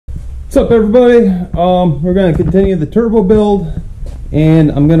What's up, everybody? We're going to continue the turbo build, and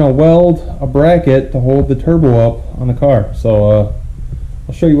I'm going to weld a bracket to hold the turbo up on the car. So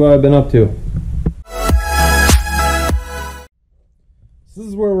I'll show you what I've been up to. This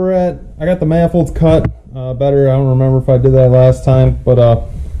is where we're at. I got the manifolds cut better. I don't remember if I did that last time, but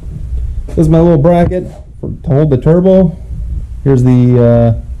this is my little bracket to hold the turbo. Here's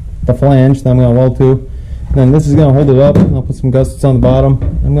the flange that I'm going to weld to. And then this is going to hold it up. I'll put some gussets on the bottom.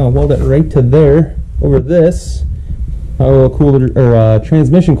 I'm going to weld it right to there over this. My little cooler or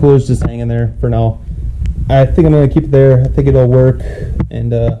transmission cooler is just hanging there for now. I think I'm going to keep it there. I think it'll work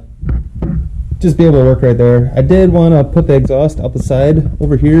and just be able to work right there. I did want to put the exhaust out the side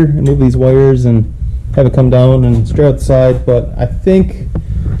over here and move these wires and have it come down and straight out the side, but I think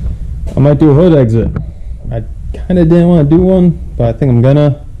I might do a hood exit. I kind of didn't want to do one, but I think I'm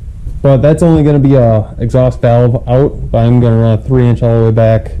gonna. But that's only going to be a exhaust valve out, but I'm going to run a 3-inch all the way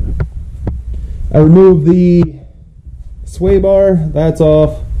back. I removed the sway bar. That's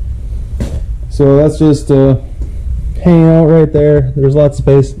off. So that's just hanging out right there. There's lots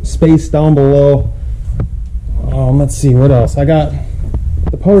of space down below. Let's see what else. I got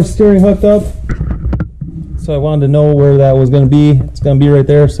the power steering hooked up, so I wanted to know where that was going to be. It's going to be right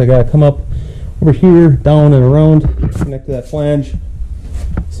there, so I got to come up over here, down and around, connect to that flange.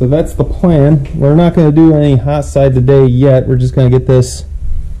 So that's the plan. We're not going to do any hot side today yet. We're just going to get this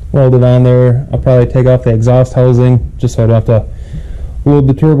welded on there. I'll probably take off the exhaust housing just so I don't have to load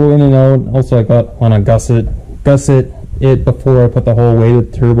the turbo in and out. Also, I want to gusset it before I put the whole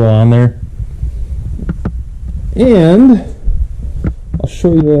weighted turbo on there. And I'll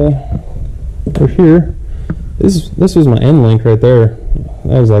show you over here. This was my end link right there.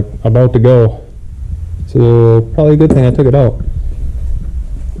 That was like about to go. So probably a good thing I took it out.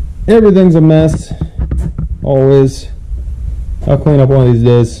 Everything's a mess, always. I'll clean up one of these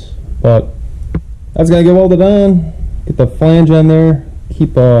days, but that's gonna get welded on. Get the flange on there.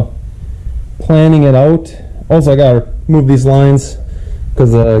 Keep planning it out. Also, I gotta move these lines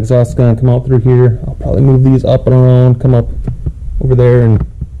because the exhaust is gonna come out through here. I'll probably move these up and around, come up over there, and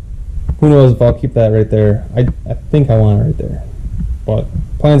who knows if I'll keep that right there. I think I want it right there, but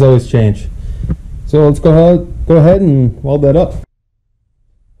plans always change. So let's go ahead and weld that up.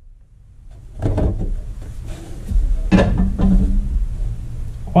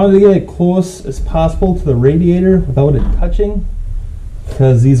 I wanted to get it close as possible to the radiator without it touching,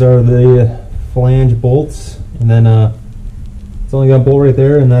 because these are the flange bolts, and then it's only got a bolt right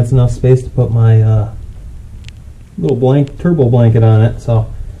there, and that's enough space to put my little turbo blanket on it.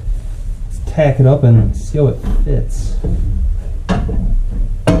 So let's tack it up and see how it fits.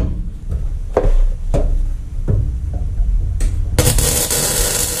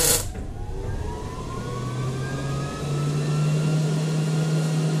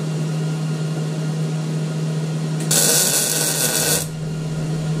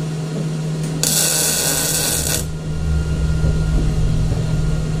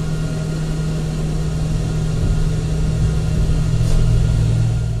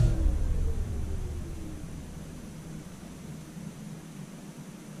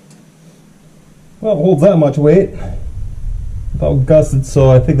 Well, it holds that much weight without gusset, so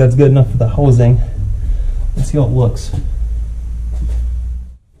I think that's good enough for the housing. Let's see how it looks.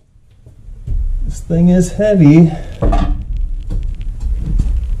 This thing is heavy.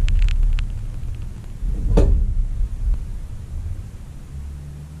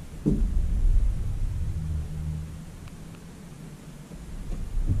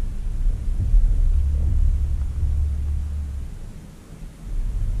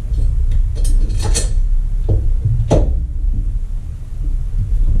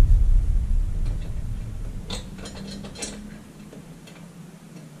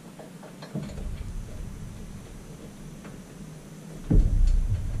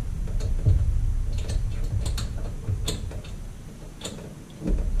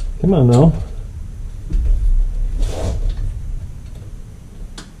 Come on now.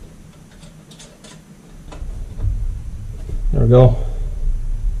 There we go.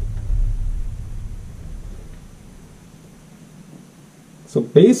 So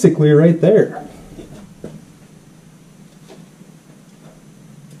basically right there.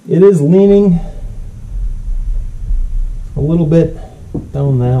 It is leaning a little bit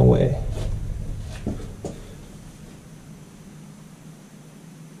down that way.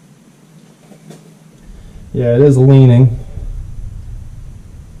 Yeah, it is leaning.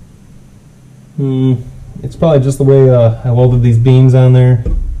 It's probably just the way I welded these beams on there,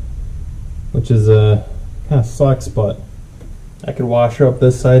 which is kind of sucks, but I could washer up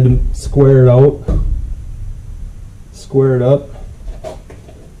this side to square it out, square it up,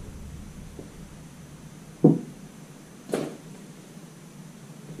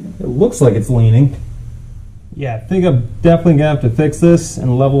 looks like it's leaning. Yeah, I think I'm definitely gonna have to fix this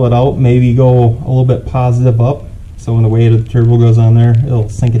and level it out. Maybe go a little bit positive up, so when the weight of the turbo goes on there, it'll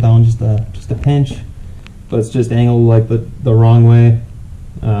sink it down just a pinch. But it's just angled like the wrong way.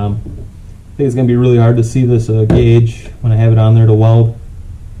 I think it's gonna be really hard to see this gauge when I have it on there to weld.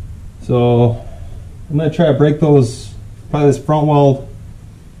 So I'm gonna try to break those, probably this front weld,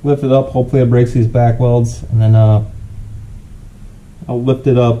 lift it up. Hopefully it breaks these back welds, and then I'll lift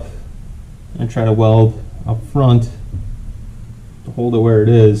it up and try to weld up front to hold it where it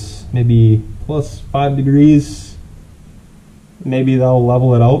is, maybe plus 5 degrees. Maybe that'll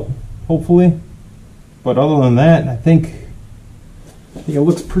level it out, hopefully. But other than that, I think it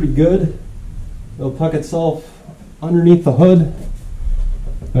looks pretty good. It'll tuck itself underneath the hood.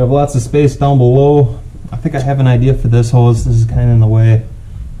 We have lots of space down below. I think I have an idea for this hose. This is kind of in the way.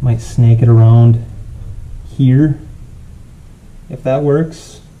 I might snake it around here. If that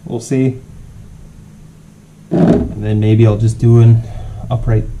works, we'll see. And then maybe I'll just do an up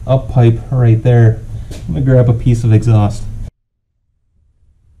pipe right there. I'm gonna grab a piece of exhaust.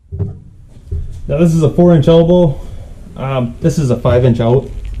 Now this is a 4-inch elbow. This is a 5-inch out,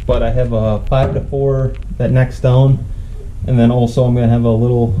 but I have a 5 to 4 that necks down, and then also I'm gonna have a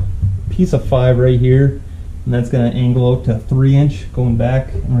little piece of 5 right here, and that's gonna angle out to 3-inch going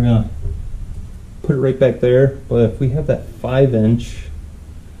back, and we're gonna put it right back there. But if we have that 5-inch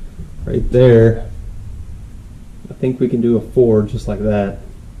right there, I think we can do a 4 just like that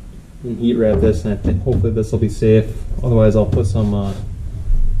and heat wrap this, and I think hopefully this will be safe. Otherwise I'll put some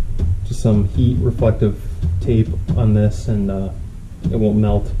just some heat reflective tape on this, and it won't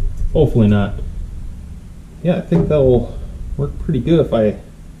melt. Hopefully not. Yeah, I think that will work pretty good if I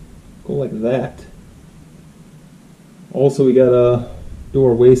go like that. Also, we gotta do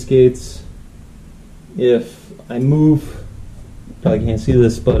our wastegates. If I move, probably can't see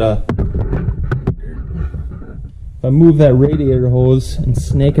this, but if I move that radiator hose and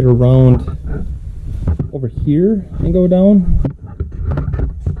snake it around over here and go down,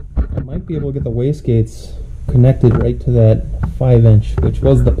 I might be able to get the wastegates connected right to that 5-inch, which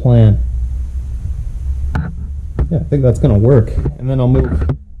was the plan. Yeah, I think that's gonna work. And then I'll move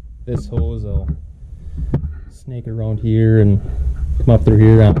this hose, I'll snake it around here and come up through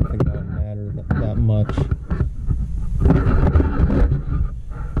here. I don't think that would matter that much.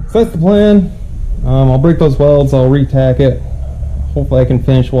 So that's the plan. I'll break those welds, I'll re-tack it. Hopefully I can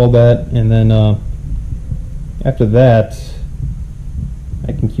finish weld that, and then after that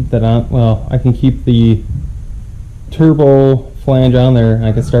I can keep that on. Well, I can keep the turbo flange on there, and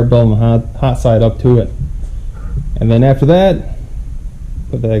I can start building the hot side up to it. And then after that,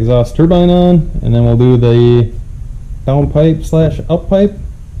 put the exhaust turbine on, and then we'll do the down pipe slash up pipe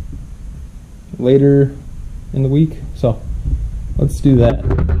later in the week. So let's do that.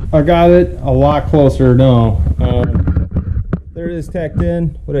 I got it a lot closer now. There it is tacked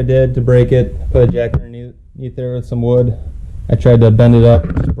in. What I did to break it, put a jack underneath there with some wood. I tried to bend it up,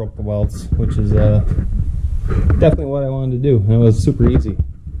 just broke the welds, which is definitely what I wanted to do, and it was super easy.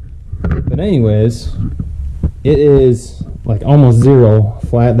 But anyways, it is like almost zero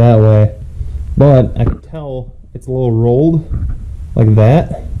flat that way, but I can tell it's a little rolled like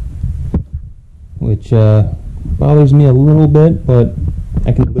that, which bothers me a little bit, but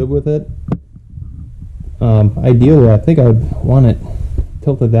I can live with it. Ideally, I think I'd want it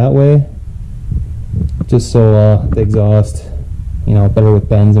tilted that way, just so the exhaust, you know, better with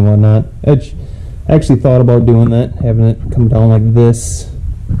bends and whatnot. I actually thought about doing that, having it come down like this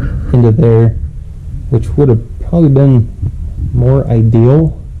into there, which would have probably been more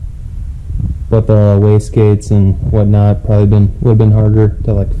ideal, but the wastegates and whatnot probably would have been harder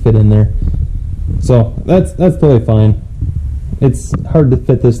to like fit in there. So that's totally fine. It's hard to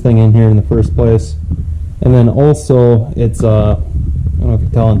fit this thing in here in the first place, and then also it's I don't know if you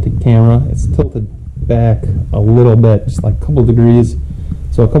can tell on the camera, it's tilted back a little bit, just like a couple degrees.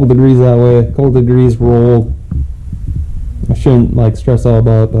 So a couple degrees that way, a couple degrees rolled. I shouldn't like stress all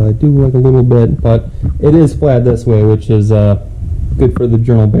about it, but I do like a little bit. But it is flat this way, which is good for the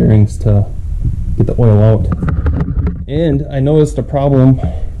journal bearings to get the oil out. And I noticed a problem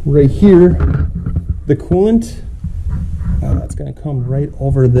right here. The coolant, it's going to come right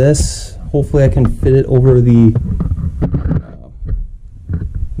over this. Hopefully I can fit it over the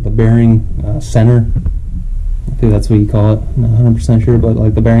bearing center. I think that's what you call it. I'm not 100% sure, but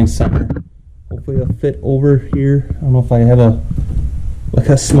like the bearing center. Hopefully it'll fit over here. I don't know if I have a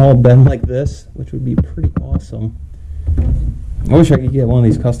small bend like this, which would be pretty awesome. I wish I could get one of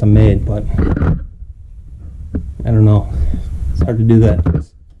these custom made, but I don't know. It's hard to do that.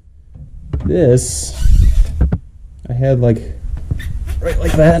 This, I had like right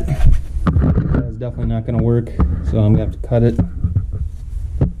like that. That's definitely not going to work, so I'm going to have to cut it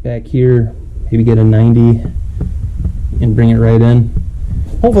back here, maybe get a 90 and bring it right in.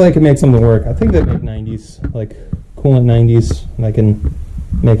 Hopefully I can make something work. I think they make 90s, like coolant 90s, and I can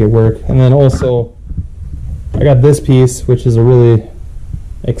make it work. And then also I got this piece, which is a really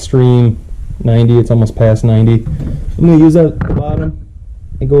extreme 90. It's almost past 90. I'm going to use that at the bottom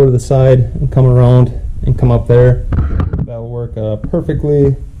and go to the side and come around and come up there. That will work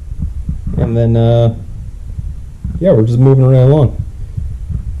perfectly. And then yeah, we're just moving right along.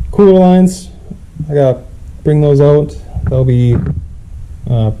 Cooler lines, I got to bring those out. They'll be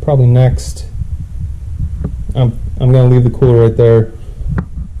probably next. I'm going to leave the cooler right there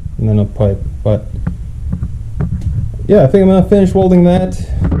and then a pipe. But yeah, I think I'm going to finish welding that.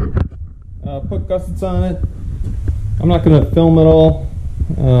 Put gussets on it. I'm not going to film it all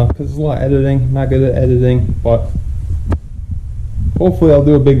because there's a lot of editing. I'm not good at editing, but hopefully I'll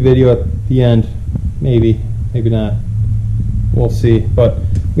do a big video at the end. Maybe, maybe not. We'll see. But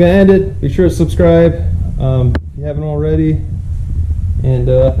I'm going to end it. Be sure to subscribe if you haven't already. And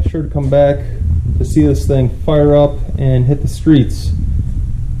be sure to come back to see this thing fire up and hit the streets.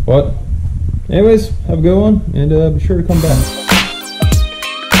 But anyways, have a good one, and be sure to come back.